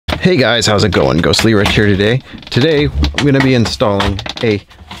Hey guys, how's it going? Ghostly Rich here today. Today, I'm going to be installing a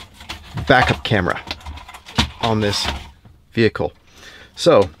backup camera on this vehicle.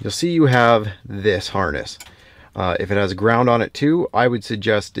 So, you'll see you have this harness. If it has ground on it too, I would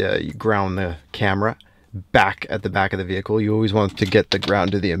suggest you ground the camera back at the back of the vehicle. You always want to get the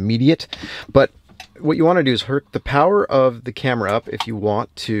ground to the immediate. But what you want to do is hook the power of the camera up if you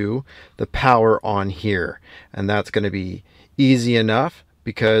want to the power on here. And that's going to be easy enough,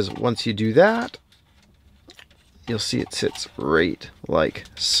 because once you do that, you'll see it sits right like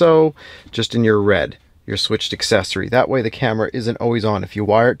so, just in your red, your switched accessory. That way the camera isn't always on. If you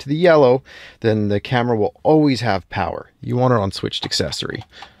wire it to the yellow, then the camera will always have power. You want it on switched accessory.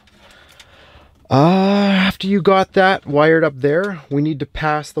 After you got that wired up there, we need to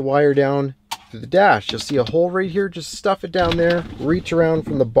pass the wire down through the dash. You'll see a hole right here. Just stuff it down there, reach around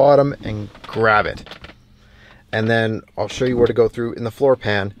from the bottom and grab it. And then I'll show you where to go through in the floor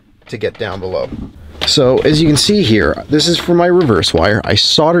pan to get down below. So as you can see here, this is for my reverse wire. I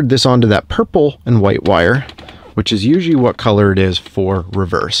soldered this onto that purple and white wire, which is usually what color it is for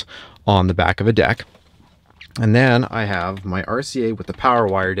reverse, on the back of a deck. And then I have my RCA with the power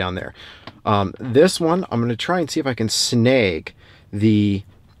wire down there. This one, I'm going to try and see if I can snag the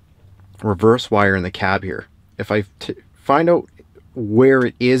reverse wire in the cab here. If I find out where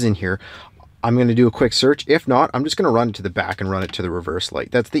it is in here, I'm going to do a quick search. If not, I'm just going to run it to the back and run it to the reverse light.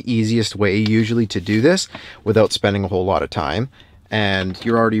 That's the easiest way usually to do this without spending a whole lot of time. And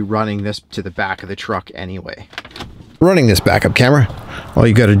you're already running this to the back of the truck anyway. Running this backup camera, all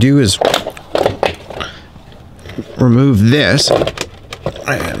you got to do is remove this.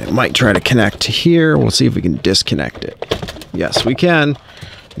 And it might try to connect to here. We'll see if we can disconnect it. Yes, we can.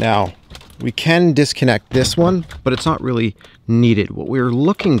 Now, we can disconnect this one, but it's not really needed. What we're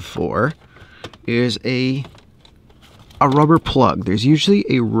looking for is a rubber plug. There's usually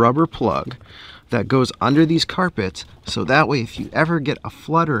a rubber plug that goes under these carpets, so that way if you ever get a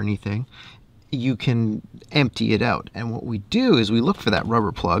flood or anything, you can empty it out. And what we do is we look for that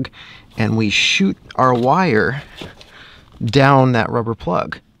rubber plug and we shoot our wire down that rubber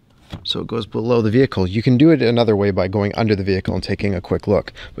plug so it goes below the vehicle. You can do it another way by going under the vehicle and taking a quick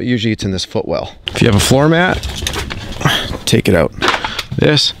look, but usually it's in this footwell. If you have a floor mat, take it out.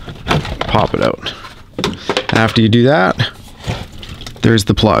 This, pop it out. After you do that, there's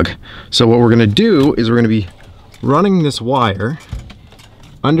the plug. So what we're going to do is we're going to be running this wire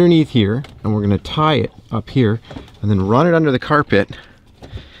underneath here, and we're going to tie it up here and then run it under the carpet,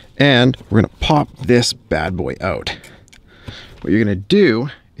 and we're going to pop this bad boy out. What you're going to do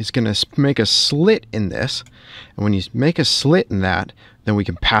is going to make a slit in this, and when you make a slit in that, then we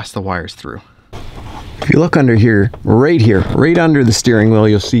can pass the wires through. If you look under here, right under the steering wheel,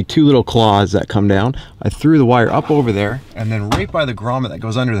 you'll see two little claws that come down. I threw the wire up over there, and then right by the grommet that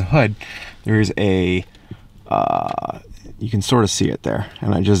goes under the hood, there's a, you can sort of see it there,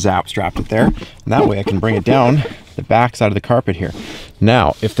 and I just strapped it there, and that way I can bring it down the back side of the carpet here.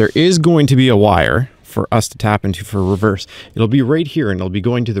 Now, if there is going to be a wire for us to tap into for reverse, it'll be right here, and it'll be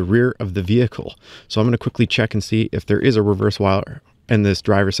going to the rear of the vehicle. So I'm going to quickly check and see if there is a reverse wire in this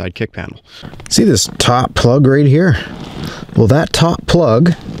driver's side kick panel. See this top plug right here? Well, that top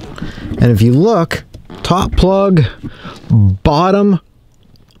plug, and if you look, top plug bottom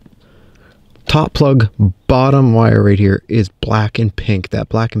wire right here is black and pink. That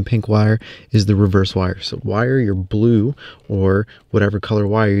black and pink wire is the reverse wire. So wire your blue or whatever color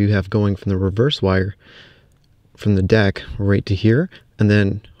wire you have going from the reverse wire from the deck right to here, and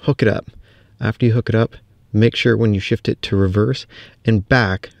then hook it up. After you hook it up, make sure when you shift it to reverse and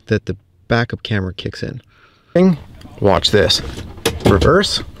back that the backup camera kicks in. Watch this.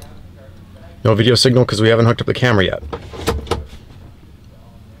 Reverse. No video signal because we haven't hooked up the camera yet.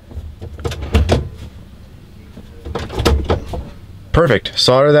 Perfect.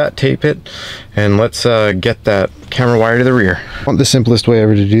 Solder that, tape it, and let's get that camera wire to the rear. The simplest way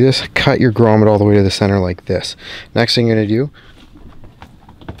ever to do this, cut your grommet all the way to the center like this. Next thing you're going to do,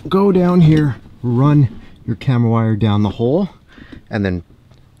 go down here, run your camera wire down the hole, and then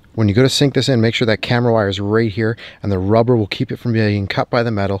when you go to sink this in, make sure that camera wire is right here, and the rubber will keep it from being cut by the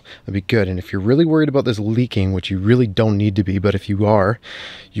metal. That'll be good. And if you're really worried about this leaking, which you really don't need to be, but if you are,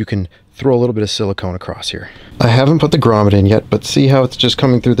 you can throw a little bit of silicone across here. I haven't put the grommet in yet, but see how it's just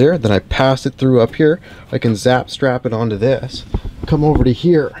coming through there? Then I pass it through up here. I can strap it onto this, come over to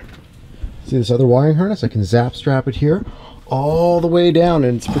here. See this other wiring harness? I can strap it here all the way down,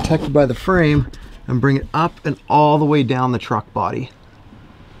 and it's protected by the frame, and bring it up and all the way down the truck body.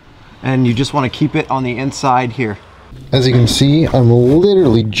 And you just want to keep it on the inside here. As you can see, I'm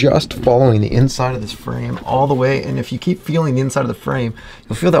literally just following the inside of this frame all the way, and if you keep feeling the inside of the frame,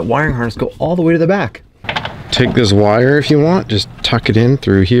 you'll feel that wiring harness go all the way to the back. Take this wire if you want, just tuck it in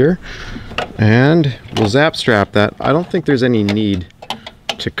through here, and we'll zap strap that. I don't think there's any need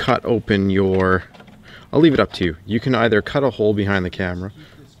to cut open your... I'll leave it up to you. You can either cut a hole behind the camera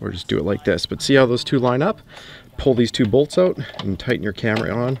or just do it like this, but see how those two line up? Pull these two bolts out and tighten your camera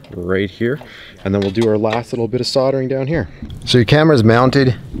on right here, and then we'll do our last little bit of soldering down here. So your camera's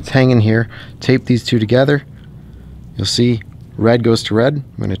mounted, it's hanging here. Tape these two together. You'll see red goes to red.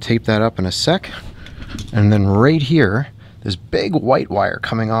 I'm going to tape that up in a sec. And then right here, this big white wire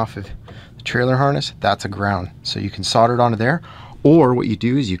coming off of the trailer harness, that's a ground. So you can solder it onto there, or what you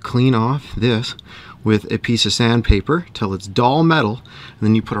do is you clean off this with a piece of sandpaper till it's dull metal, and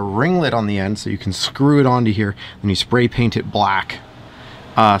then you put a ringlet on the end so you can screw it onto here, and you spray paint it black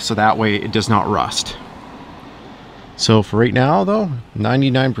so that way it does not rust. So for right now though,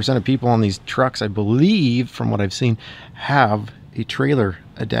 99% of people on these trucks, I believe from what I've seen, have a trailer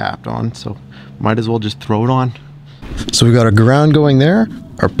adapt on, so might as well just throw it on. So we got a ground going there,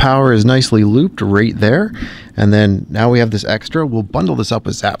 our power is nicely looped right there, and then now we have this extra. We'll bundle this up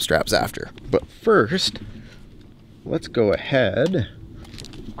with zap straps after. But first, let's go ahead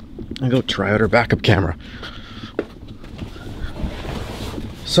and go try out our backup camera.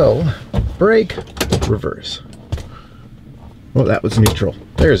 So, brake, reverse. Oh, that was neutral.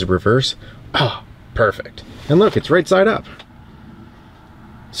 There's a reverse. Ah, perfect. And look, it's right side up.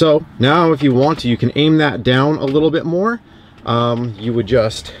 So now if you want to, you can aim that down a little bit more. You would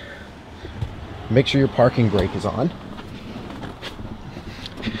just make sure your parking brake is on.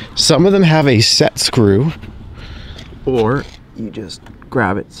 Some of them have a set screw, or you just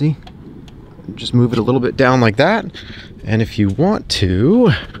grab it, see? Just move it a little bit down like that. And if you want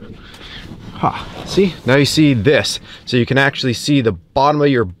to, see? Now you see this. So you can actually see the bottom of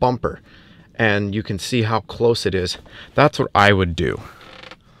your bumper, and you can see how close it is. That's what I would do.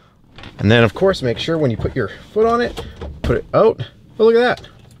 And then of course, make sure when you put your foot on it, put it out. Oh, look at that.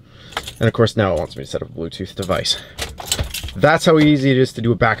 And of course now it wants me to set up a Bluetooth device. That's how easy it is to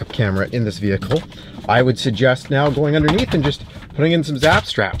do a backup camera in this vehicle. I would suggest now going underneath and just putting in some zap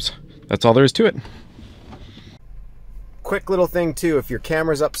straps. That's all there is to it. Quick little thing too, if your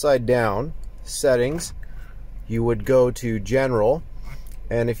camera's upside down, settings, you would go to general,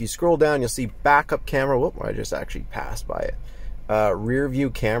 and if you scroll down you'll see backup camera. Whoop, I just actually passed by it. Rear view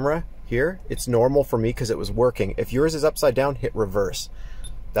camera here, it's normal for me because it was working. If yours is upside down, hit reverse.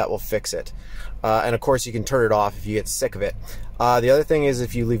 That will fix it. And of course you can turn it off if you get sick of it. The other thing is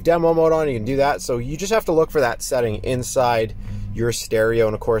if you leave demo mode on, you can do that. So you just have to look for that setting inside your stereo,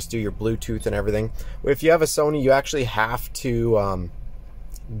 and of course do your Bluetooth and everything. If you have a Sony, you actually have to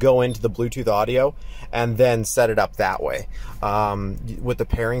go into the Bluetooth audio and then set it up that way. With the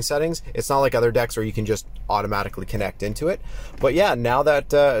pairing settings, it's not like other decks where you can just automatically connect into it. But yeah, now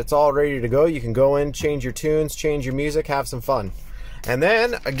that it's all ready to go, you can go in, change your tunes, change your music, have some fun. And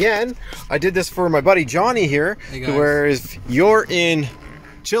then again, I did this for my buddy Johnny here, where if you're in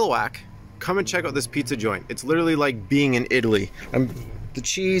Chilliwack, come and check out this pizza joint. It's literally like being in Italy. The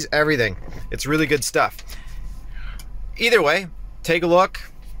cheese, everything. It's really good stuff. Either way, take a look,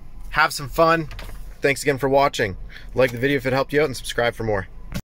 have some fun. Thanks again for watching. Like the video if it helped you out, and subscribe for more.